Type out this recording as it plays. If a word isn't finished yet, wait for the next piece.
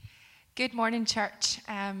Good morning, church.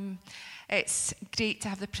 It's great to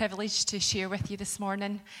have the privilege to share with you this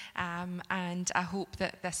morning, and I hope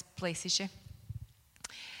that this blesses you.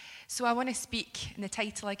 So I want to speak, and the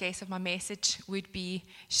title, I guess, of my message would be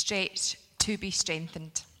Stretched to be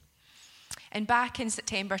Strengthened. And back in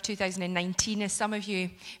September 2019, as some of you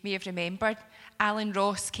may have remembered, Alan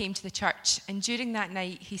Ross came to the church, and during that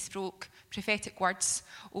night he spoke prophetic words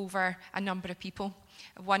over a number of people,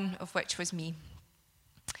 one of which was me.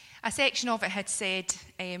 A section of it had said,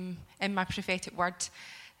 in my prophetic word,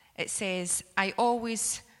 it says, "I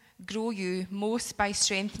always grow you most by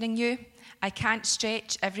strengthening you. I can't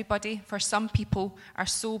stretch everybody, for some people are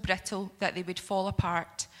so brittle that they would fall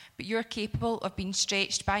apart. But you're capable of being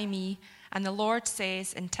stretched by me. And the Lord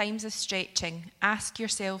says, in times of stretching, ask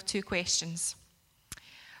yourself 2 questions.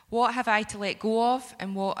 What have I to let go of,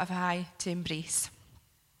 and what have I to embrace?"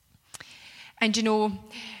 And you know,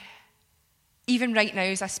 even right now,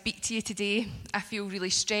 as I speak to you today, I feel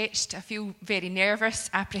really stretched. I feel very nervous,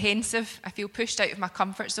 apprehensive. I feel pushed out of my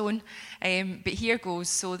comfort zone. But here goes.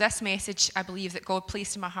 So this message, I believe that God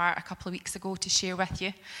placed in my heart a couple of weeks ago to share with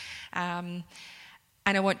you. And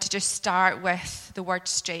I want to just start with the word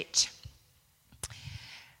stretch.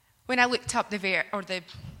 When I looked up the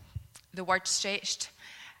word stretched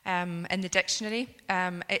in the dictionary,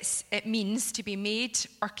 it means to be made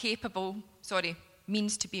or capable.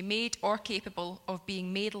 Means to be made or capable of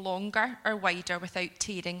being made longer or wider without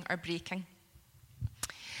tearing or breaking.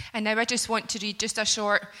 And now I just want to read just a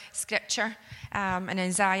short scripture in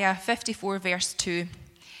Isaiah 54 verse 2.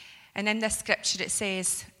 And in this scripture it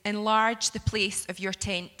says, "Enlarge the place of your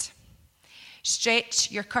tent.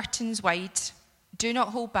 Stretch your curtains wide. Do not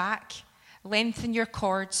hold back. Lengthen your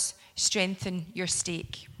cords. Strengthen your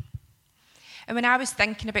stake." And when I was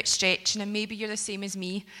thinking about stretching, and maybe you're the same as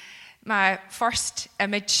me, my first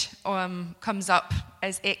image comes up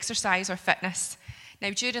as exercise or fitness. Now,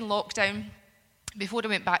 during lockdown, before I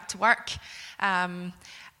went back to work, I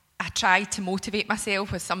tried to motivate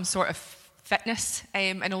myself with some sort of fitness.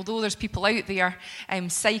 And although there's people out there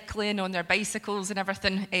cycling on their bicycles and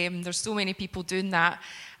everything, there's so many people doing that.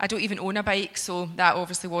 I don't even own a bike, so that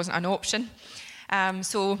obviously wasn't an option.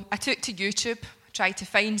 So I took to YouTube, tried to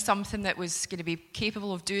find something that was going to be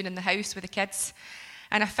capable of doing in the house with the kids.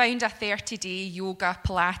 And I found a 30-day yoga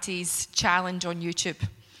Pilates challenge on YouTube.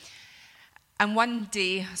 And one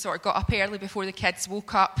day, I sort of got up early before the kids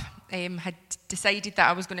woke up, had decided that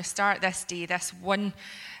I was going to start this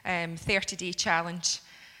 30-day challenge.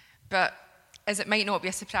 But as it might not be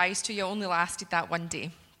a surprise to you, it only lasted that one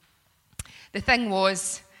day. The thing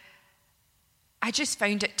was, I just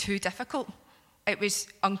found it too difficult. It was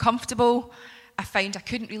uncomfortable. I found I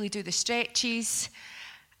couldn't really do the stretches.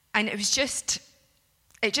 And it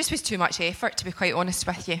just was too much effort, to be quite honest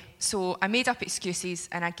with you. So I made up excuses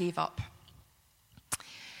and I gave up.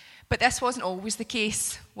 But this wasn't always the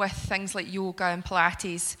case with things like yoga and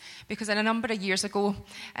Pilates, because a number of years ago,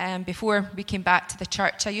 before we came back to the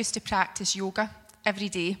church, I used to practice yoga every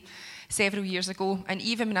day several years ago. And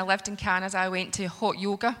even when I lived in Canada, I went to hot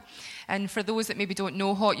yoga. And for those that maybe don't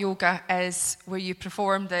know, hot yoga is where you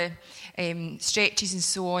perform the stretches and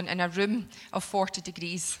so on in a room of 40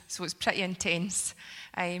 degrees. So it's pretty intense.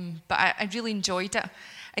 But I really enjoyed it.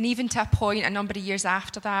 And even to a point, a number of years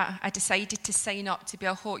after that, I decided to sign up to be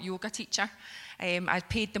a hot yoga teacher. I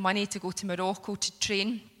paid the money to go to Morocco to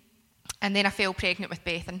train. And then I fell pregnant with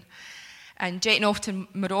Bethan. And jetting off to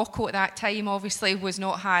Morocco at that time, obviously, was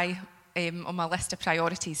not high on my list of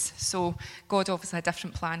priorities. So God obviously had a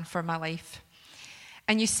different plan for my life.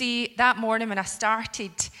 And you see, that morning when I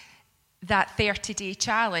started that 30-day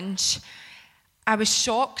challenge, I was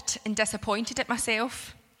shocked and disappointed at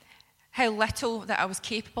myself, how little that I was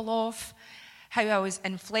capable of, how I was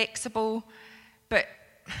inflexible. But,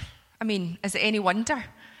 is it any wonder?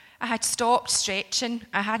 I had stopped stretching.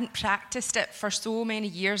 I hadn't practiced it for so many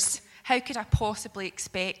years. How could I possibly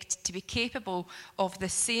expect to be capable of the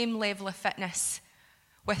same level of fitness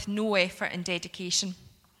with no effort and dedication?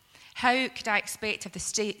 How could I expect to have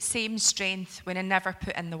the same strength when I never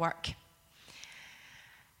put in the work?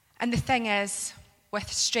 And the thing is,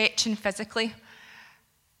 with stretching physically,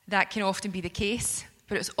 that can often be the case,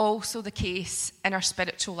 but it's also the case in our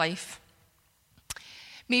spiritual life.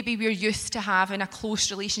 Maybe we're used to having a close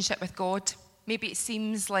relationship with God. Maybe it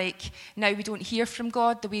seems like now we don't hear from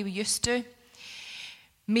God the way we used to.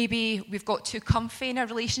 Maybe we've got too comfy in our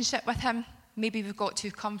relationship with Him. Maybe we've got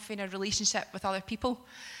too comfy in our relationship with other people.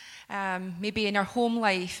 Maybe in our home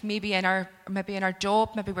life, maybe in our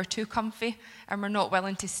job, maybe we're too comfy and we're not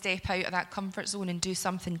willing to step out of that comfort zone and do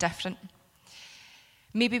something different.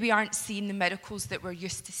 Maybe we aren't seeing the miracles that we're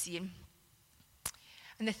used to seeing.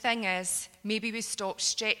 And the thing is, maybe we stop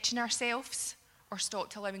stretching ourselves or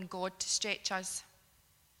stopped allowing God to stretch us.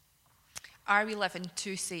 Are we living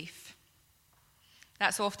too safe?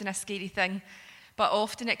 That's often a scary thing, but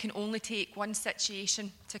often it can only take one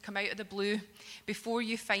situation to come out of the blue before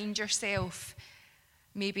you find yourself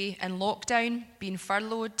maybe in lockdown, being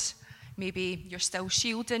furloughed, maybe you're still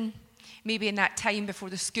shielding, maybe in that time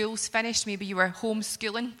before the school's finished, maybe you were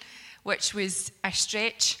homeschooling, which was a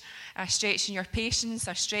stretch in your patience,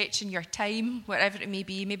 a stretch in your time, whatever it may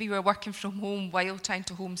be. Maybe you were working from home while trying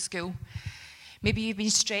to homeschool. Maybe you've been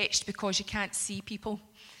stretched because you can't see people,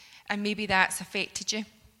 and maybe that's affected you.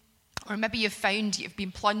 Or maybe you've found you've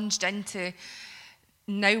been plunged into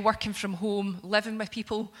now working from home, living with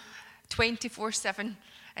people 24/7.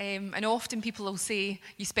 And often people will say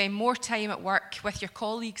you spend more time at work with your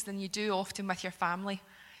colleagues than you do often with your family.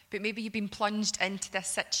 But maybe you've been plunged into this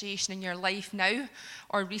situation in your life now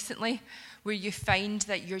or recently where you find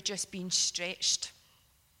that you're just being stretched.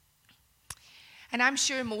 And I'm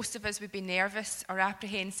sure most of us would be nervous or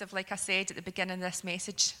apprehensive, like I said at the beginning of this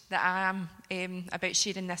message, that I am about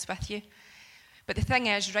sharing this with you. But the thing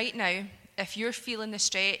is, right now, if you're feeling the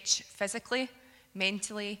stretch physically,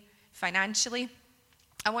 mentally, financially,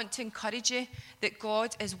 I want to encourage you that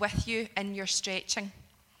God is with you in your stretching,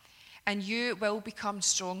 and you will become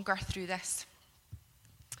stronger through this.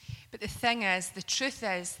 But the thing is, the truth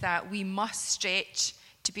is that we must stretch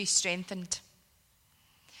to be strengthened.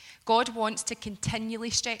 God wants to continually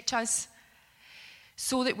stretch us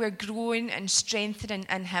so that we're growing and strengthening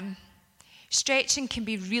in Him. Stretching can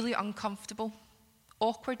be really uncomfortable,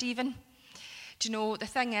 awkward even. Do you know, the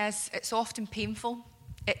thing is, it's often painful.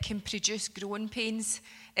 It can produce growing pains.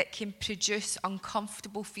 It can produce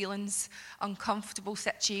uncomfortable feelings, uncomfortable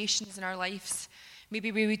situations in our lives,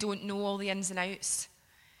 maybe where we don't know all the ins and outs.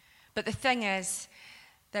 But the thing is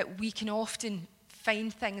that we can often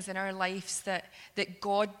find things in our lives that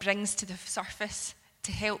God brings to the surface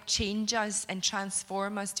to help change us and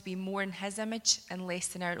transform us to be more in His image and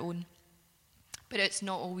less in our own. But it's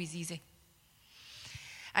not always easy.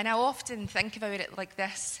 And I often think about it like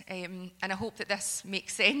this, and I hope that this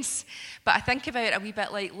makes sense, but I think about it a wee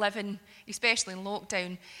bit like living, especially in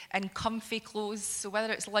lockdown, in comfy clothes. So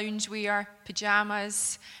whether it's loungewear,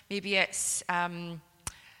 pyjamas, maybe it's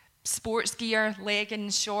sports gear,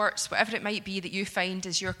 leggings, shorts, whatever it might be that you find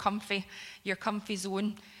is your comfy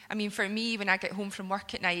zone. I mean, for me, when I get home from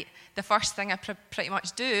work at night, the first thing I pretty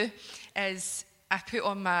much do is I put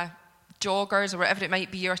on my joggers or whatever it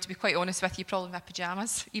might be, or to be quite honest with you, probably my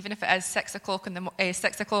pyjamas, even if it is 6 o'clock in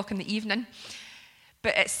the evening.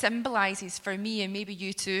 But it symbolises for me, and maybe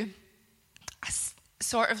you too,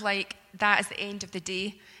 sort of like that is the end of the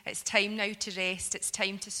day. It's time now to rest. It's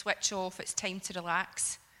time to switch off. It's time to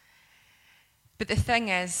relax. But the thing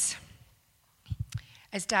is,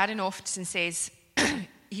 as Darren often says,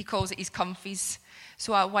 he calls it his comfies.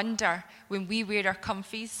 So I wonder, when we wear our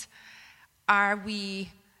comfies, are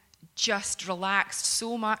we just relaxed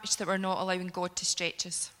so much that we're not allowing God to stretch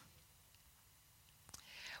us?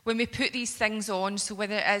 When we put these things on, so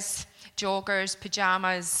whether it is joggers,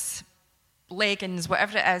 pyjamas, leggings,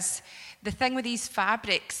 whatever it is, the thing with these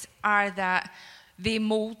fabrics are that they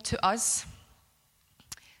mould to us.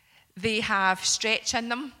 They have stretch in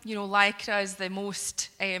them. You know, Lycra is the most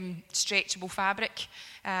stretchable fabric,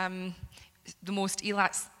 it's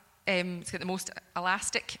got the most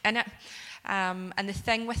elastic in it. And the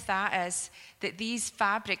thing with that is that these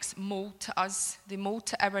fabrics mould to us. They mould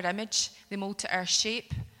to our image. They mould to our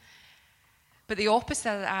shape. But the opposite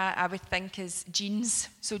of that, I would think, is jeans.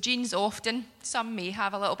 So jeans often, some may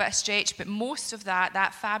have a little bit of stretch, but most of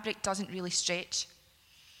that fabric doesn't really stretch.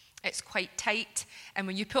 It's quite tight. And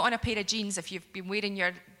when you put on a pair of jeans, if you've been wearing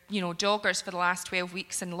your joggers for the last 12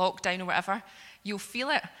 weeks in lockdown or whatever, you'll feel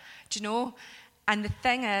it. Do you know? And the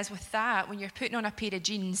thing is, with that, when you're putting on a pair of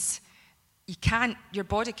jeans, your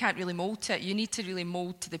body can't really mould to it. You need to really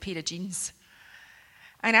mould to the pair of jeans.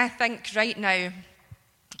 And I think right now,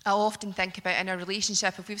 I often think about in a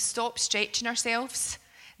relationship, if we've stopped stretching ourselves,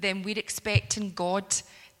 then we're expecting God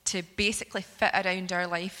to basically fit around our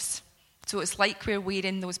lives. So it's like we're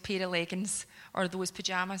wearing those pair of leggings or those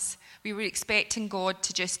pyjamas. We were expecting God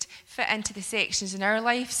to just fit into the sections in our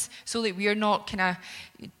lives so that we're not kind of,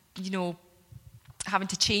 having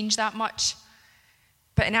to change that much.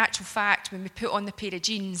 But in actual fact, when we put on the pair of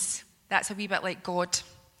jeans, that's a wee bit like God.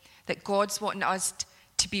 That God's wanting us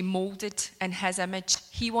to be moulded in His image.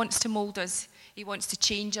 He wants to mould us. He wants to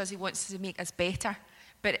change us. He wants to make us better.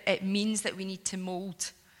 But it means that we need to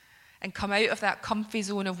mould and come out of that comfy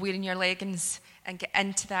zone of wearing your leggings and get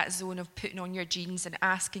into that zone of putting on your jeans and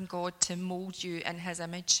asking God to mould you in His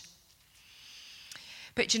image.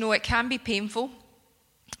 But it can be painful.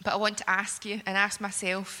 But I want to ask you and ask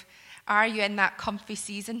myself, are you in that comfy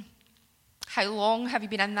season? How long have you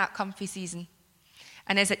been in that comfy season?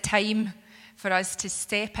 And is it time for us to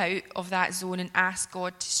step out of that zone and ask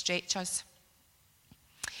God to stretch us?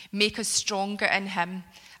 Make us stronger in him.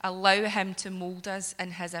 Allow him to mould us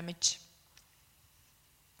in his image.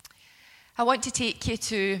 I want to take you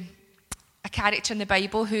to a character in the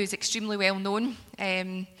Bible who is extremely well known,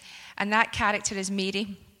 and that character is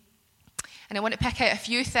Mary. And I want to pick out a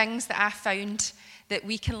few things that I found that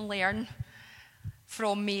we can learn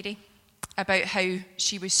from Mary about how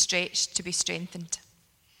she was stretched to be strengthened.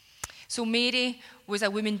 So Mary was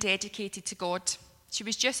a woman dedicated to God. She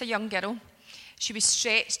was just a young girl. She was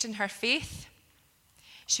stretched in her faith.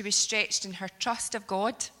 She was stretched in her trust of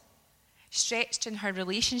God, stretched in her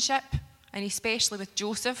relationship, and especially with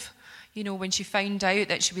Joseph, when she found out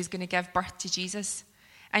that she was going to give birth to Jesus.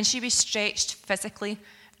 And she was stretched physically,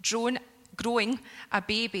 growing a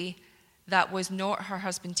baby that was not her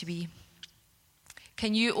husband-to-be.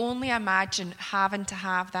 Can you only imagine having to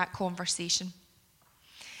have that conversation?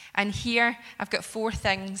 And here I've got 4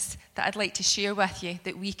 things that I'd like to share with you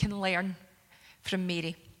that we can learn from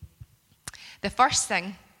Mary. The first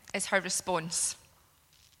thing is her response.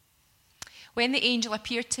 When the angel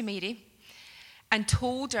appeared to Mary and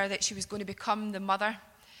told her that she was going to become the mother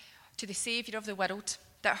to the Saviour of the world,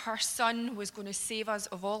 that her son was going to save us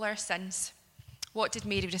of all our sins, what did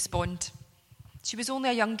Mary respond? She was only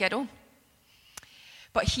a young girl,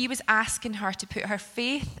 but he was asking her to put her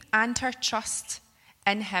faith and her trust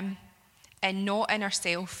in him and not in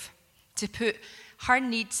herself, to put her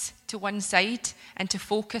needs to one side and to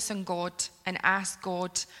focus on God and ask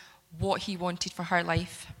God what he wanted for her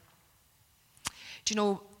life. Do you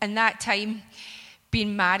know, in that time,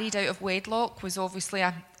 being married out of wedlock was obviously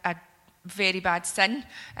a very bad sin,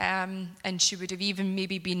 and she would have even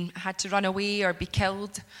maybe had to run away or be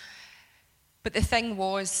killed. But the thing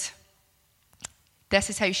was,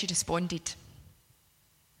 this is how she responded.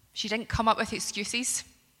 She didn't come up with excuses.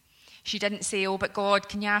 She didn't say, oh, but God,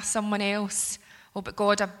 can you ask someone else? Oh, but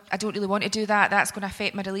God, I don't really want to do that. That's going to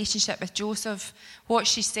affect my relationship with Joseph. What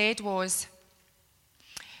she said was,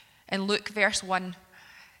 in Luke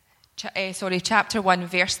chapter 1,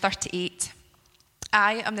 verse 38,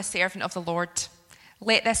 I am the servant of the Lord.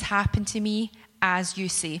 Let this happen to me as you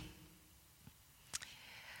say.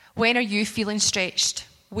 When are you feeling stretched?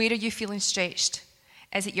 Where are you feeling stretched?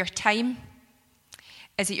 Is it your time?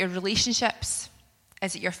 Is it your relationships?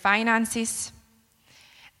 Is it your finances?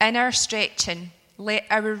 In our stretching, let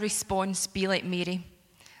our response be like Mary.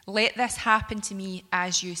 Let this happen to me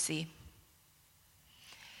as you say.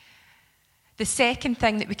 The second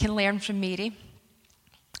thing that we can learn from Mary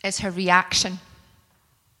is her reaction.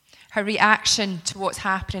 Her reaction to what's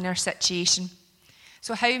happening in her situation.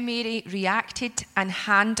 So how Mary reacted and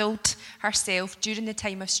handled herself during the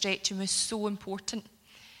time of stretching was so important.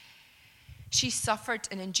 She suffered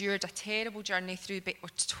and endured a terrible journey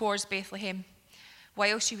towards Bethlehem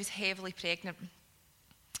while she was heavily pregnant.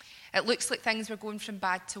 It looks like things were going from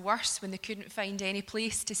bad to worse when they couldn't find any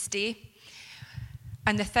place to stay.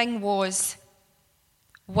 And the thing was,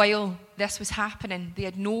 while this was happening, they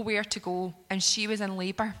had nowhere to go, and she was in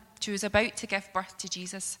labour. She was about to give birth to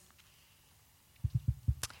Jesus.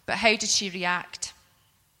 But how did she react?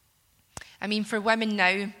 I mean, for women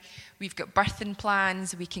now, we've got birthing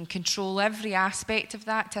plans. We can control every aspect of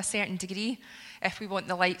that to a certain degree. If we want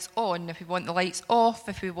the lights on, if we want the lights off,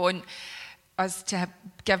 if we want us to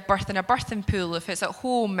give birth in a birthing pool, if it's at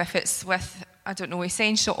home, if it's with,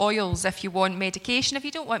 essential oils, if you want medication, if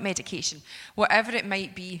you don't want medication, whatever it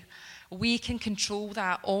might be, we can control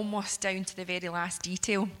that almost down to the very last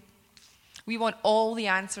detail. We want all the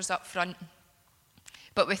answers up front.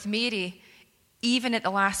 But with Mary, even at the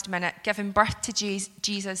last minute, giving birth to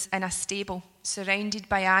Jesus in a stable, surrounded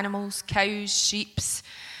by animals, cows, sheep,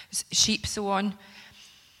 so on,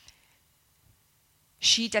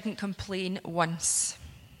 she didn't complain once.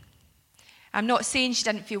 I'm not saying she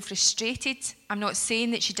didn't feel frustrated. I'm not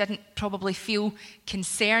saying that she didn't probably feel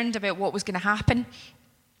concerned about what was going to happen.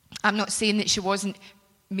 I'm not saying that she wasn't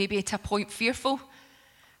maybe at a point fearful,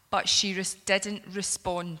 but she didn't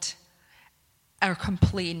respond or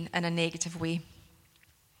complain in a negative way.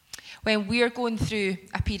 When we're going through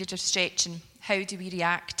a period of stretching, how do we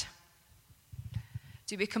react?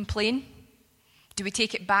 Do we complain? Do we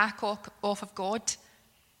take it back off of God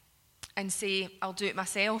and say, I'll do it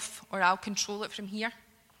myself, or I'll control it from here?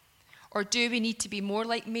 Or do we need to be more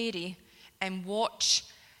like Mary and watch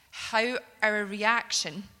how our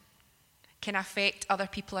reaction can affect other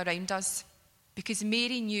people around us? because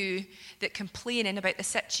Mary knew that complaining about the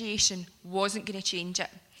situation wasn't going to change it.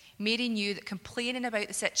 Mary knew that complaining about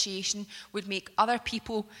the situation would make other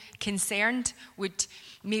people concerned, would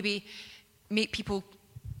maybe make people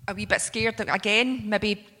a wee bit scared again,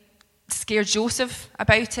 maybe scare Joseph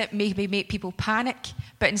about it, maybe make people panic.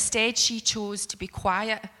 But instead she chose to be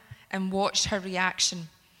quiet and watch her reaction.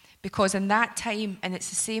 Because in that time, and it's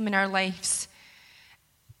the same in our lives,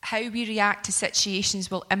 how we react to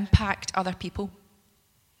situations will impact other people.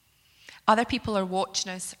 Other people are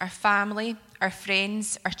watching us, our family, our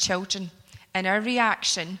friends, our children, and our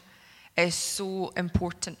reaction is so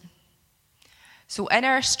important. So in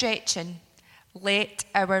our stretching, let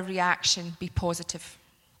our reaction be positive.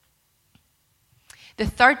 The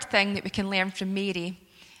third thing that we can learn from Mary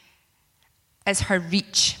is her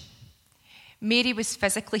reach. Mary was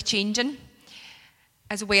physically changing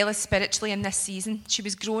as well as spiritually in this season. She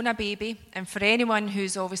was growing a baby, and for anyone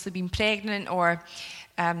who's obviously been pregnant or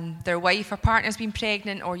their wife or partner's been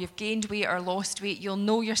pregnant, or you've gained weight or lost weight, you'll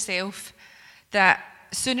know yourself that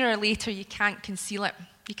sooner or later you can't conceal it.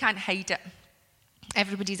 You can't hide it.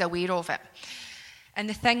 Everybody's aware of it. And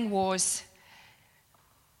the thing was,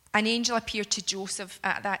 an angel appeared to Joseph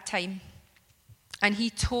at that time, and he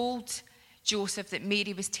told Joseph that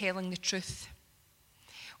Mary was telling the truth.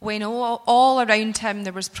 When all around him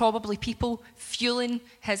there was probably people fueling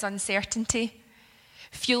his uncertainty,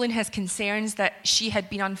 fueling his concerns that she had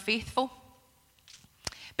been unfaithful.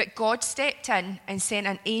 But God stepped in and sent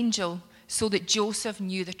an angel so that Joseph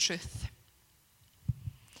knew the truth.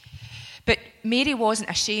 But Mary wasn't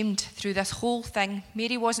ashamed through this whole thing.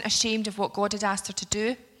 Mary wasn't ashamed of what God had asked her to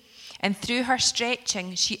do. And through her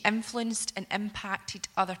stretching, she influenced and impacted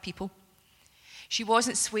other people. She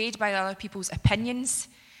wasn't swayed by other people's opinions.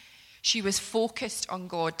 She was focused on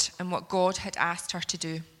God and what God had asked her to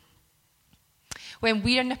do. When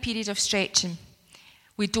we're in a period of stretching,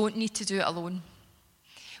 we don't need to do it alone.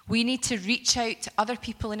 We need to reach out to other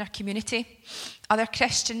people in our community, other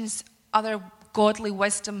Christians, other godly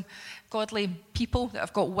people that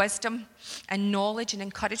have got wisdom and knowledge and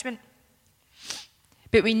encouragement.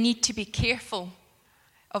 But we need to be careful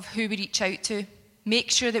of who we reach out to. Make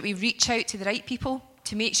sure that we reach out to the right people,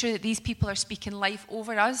 to make sure that these people are speaking life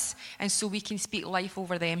over us, and so we can speak life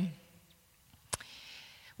over them.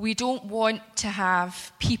 We don't want to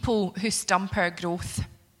have people who stump our growth,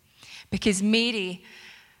 because Mary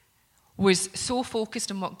was so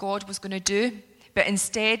focused on what God was going to do, but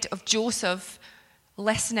instead of Joseph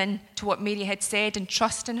listening to what Mary had said and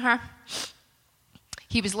trusting her,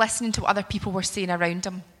 he was listening to what other people were saying around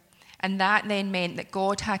him. And that then meant that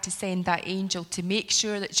God had to send that angel to make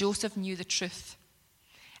sure that Joseph knew the truth.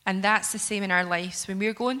 And that's the same in our lives. When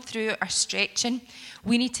we're going through our stretching,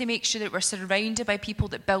 we need to make sure that we're surrounded by people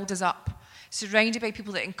that build us up, surrounded by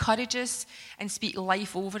people that encourage us and speak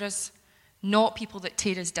life over us, not people that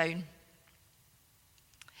tear us down.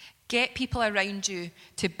 Get people around you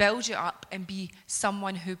to build you up and be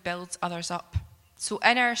someone who builds others up. So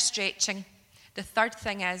in our stretching, the third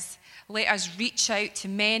thing is, let us reach out to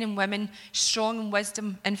men and women strong in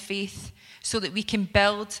wisdom and faith so that we can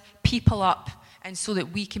build people up and so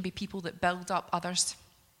that we can be people that build up others.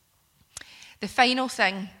 The final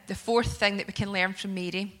thing, the fourth thing that we can learn from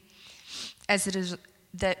Mary is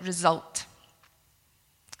the result.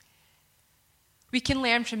 We can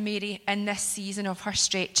learn from Mary in this season of her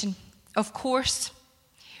stretching. Of course,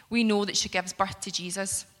 we know that she gives birth to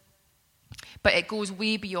Jesus, but it goes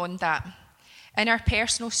way beyond that. In our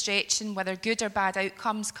personal stretching, whether good or bad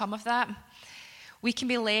outcomes come of that, we can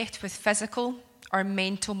be left with physical or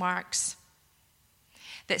mental marks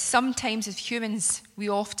that sometimes as humans we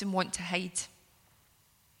often want to hide.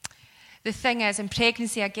 The thing is, in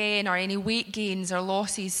pregnancy again, or any weight gains or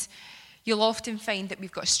losses, you'll often find that we've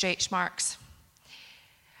got stretch marks.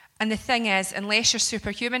 And the thing is, unless you're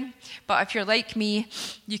superhuman, but if you're like me,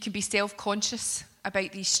 you can be self-conscious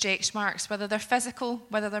about these stretch marks, whether they're physical,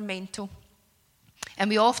 whether they're mental. And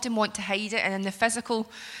we often want to hide it, and in the physical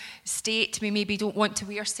state, we maybe don't want to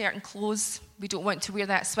wear certain clothes. We don't want to wear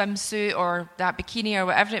that swimsuit or that bikini or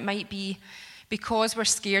whatever it might be because we're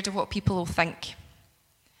scared of what people will think.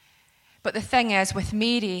 But the thing is, with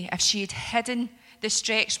Mary, if she had hidden the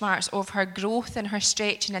stretch marks of her growth and her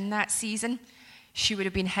stretching in that season, she would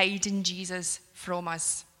have been hiding Jesus from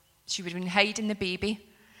us. She would have been hiding the baby,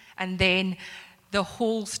 and then the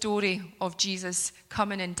whole story of Jesus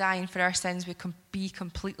coming and dying for our sins would be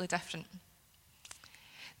completely different.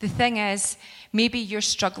 The thing is, maybe you're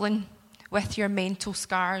struggling with your mental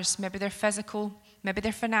scars. Maybe they're physical, maybe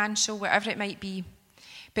they're financial, whatever it might be.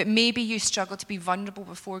 But maybe you struggle to be vulnerable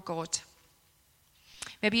before God.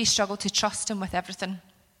 Maybe you struggle to trust Him with everything.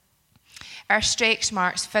 Our stretch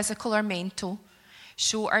marks, physical or mental,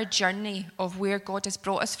 show our journey of where God has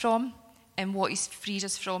brought us from and what he's freed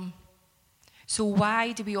us from. So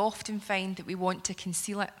why do we often find that we want to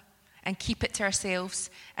conceal it and keep it to ourselves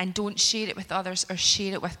and don't share it with others or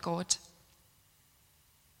share it with God?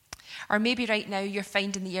 Or maybe right now you're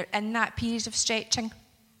finding that you're in that period of stretching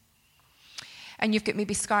and you've got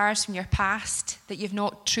maybe scars from your past that you've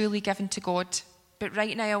not truly given to God. But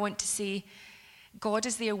right now I want to say, God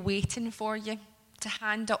is there waiting for you to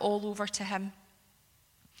hand it all over to him.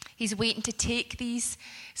 He's waiting to take these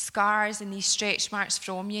scars and these stretch marks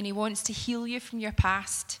from you, and he wants to heal you from your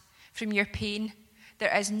past, from your pain.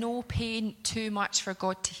 There is no pain too much for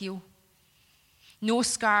God to heal. No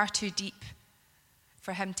scar too deep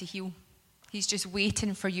for him to heal. He's just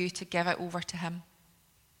waiting for you to give it over to him.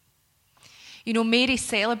 You know, Mary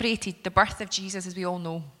celebrated the birth of Jesus, as we all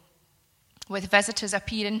know, with visitors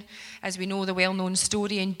appearing, as we know the well-known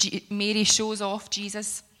story, and Mary shows off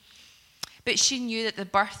Jesus. But she knew that the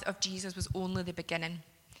birth of Jesus was only the beginning.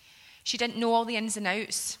 She didn't know all the ins and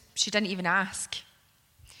outs. She didn't even ask.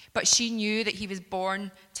 But she knew that he was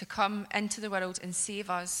born to come into the world and save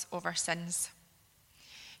us of our sins.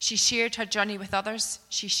 She shared her journey with others.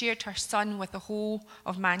 She shared her son with the whole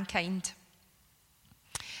of mankind.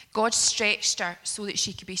 God stretched her so that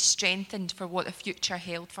she could be strengthened for what the future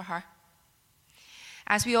held for her.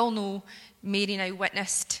 As we all know, Mary now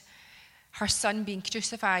witnessed her son being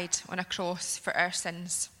crucified on a cross for our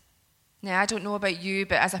sins. Now, I don't know about you,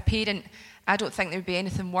 but as a parent, I don't think there would be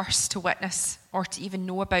anything worse to witness or to even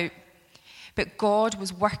know about. But God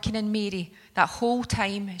was working in Mary that whole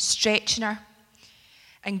time, stretching her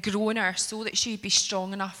and growing her so that she would be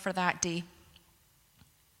strong enough for that day.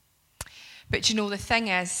 But you know, the thing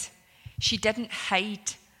is, she didn't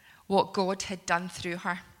hide what God had done through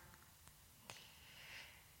her.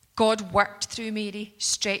 God worked through Mary,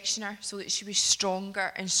 stretching her so that she was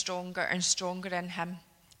stronger and stronger and stronger in him.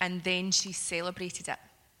 And then she celebrated it.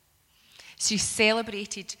 She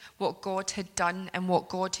celebrated what God had done and what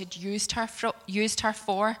God had used her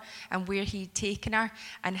for and where he'd taken her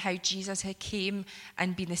and how Jesus had came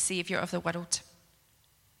and been the saviour of the world.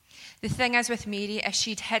 The thing is with Mary, if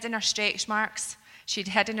she'd hidden her stretch marks, she'd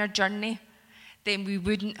hidden her journey, then we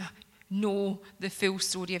wouldn't know the full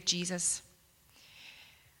story of Jesus.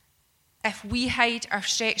 If we hide our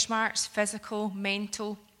stretch marks, physical,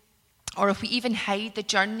 mental, or if we even hide the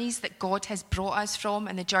journeys that God has brought us from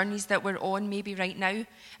and the journeys that we're on maybe right now,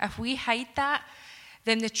 if we hide that,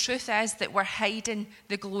 then the truth is that we're hiding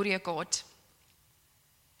the glory of God.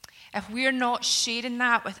 If we're not sharing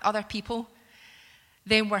that with other people,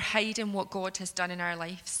 then we're hiding what God has done in our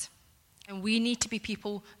lives. And we need to be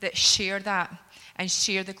people that share that and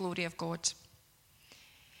share the glory of God.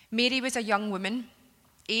 Mary was a young woman.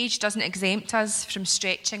 Age doesn't exempt us from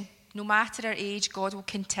stretching. No matter our age, God will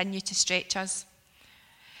continue to stretch us.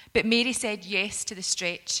 But Mary said yes to the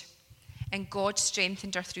stretch, and God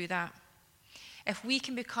strengthened her through that. If we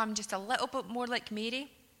can become just a little bit more like Mary,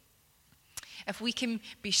 if we can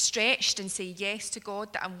be stretched and say yes to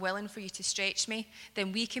God, that I'm willing for you to stretch me,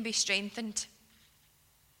 then we can be strengthened.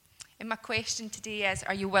 And my question today is,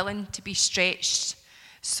 are you willing to be stretched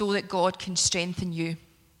so that God can strengthen you?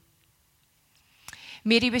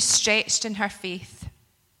 Mary was stretched in her faith,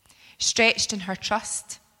 stretched in her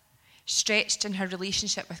trust, stretched in her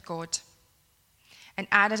relationship with God. And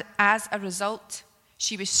as a result,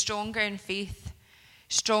 she was stronger in faith,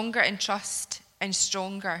 stronger in trust, and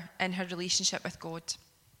stronger in her relationship with God.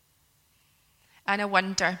 And I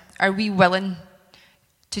wonder, are we willing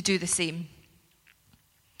to do the same?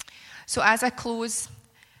 So as I close,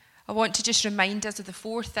 I want to just remind us of the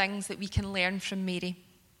 4 things that we can learn from Mary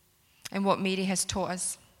and what Mary has taught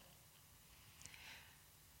us.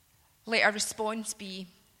 Let our response be,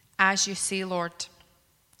 as you say, Lord.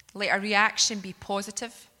 Let our reaction be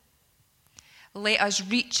positive. Let us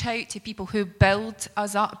reach out to people who build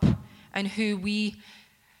us up and who we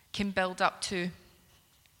can build up to.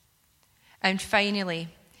 And finally,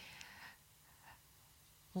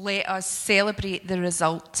 let us celebrate the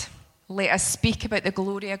result. Let us speak about the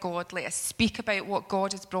glory of God. Let us speak about what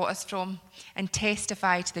God has brought us from and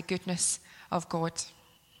testify to the goodness of God.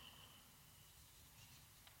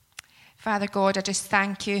 Father God, I just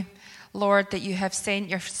thank you, Lord, that you have sent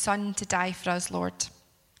your Son to die for us, Lord.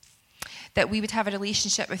 That we would have a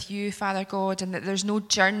relationship with you, Father God, and that there's no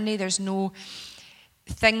journey, there's no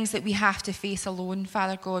things that we have to face alone,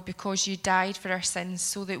 Father God, because you died for our sins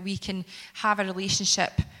so that we can have a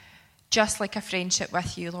relationship just like a friendship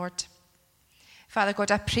with you, Lord. Father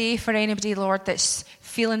God, I pray for anybody, Lord, that's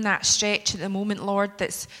feeling that stretch at the moment, Lord,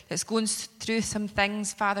 that's going through some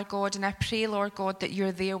things, Father God. And I pray, Lord God, that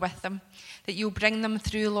you're there with them, that you'll bring them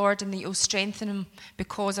through, Lord, and that you'll strengthen them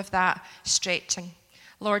because of that stretching.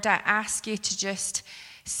 Lord, I ask you to just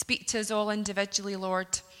speak to us all individually,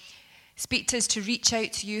 Lord. Speak to us to reach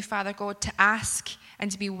out to you, Father God, to ask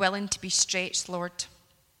and to be willing to be stretched, Lord.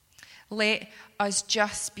 Let us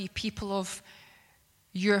just be people of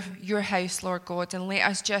your house, Lord God, and let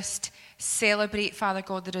us just celebrate, Father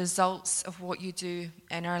God, the results of what you do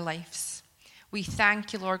in our lives. We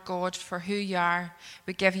thank you, Lord God, for who you are.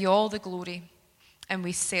 We give you all the glory, and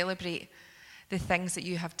we celebrate the things that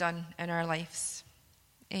you have done in our lives.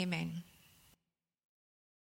 Amen.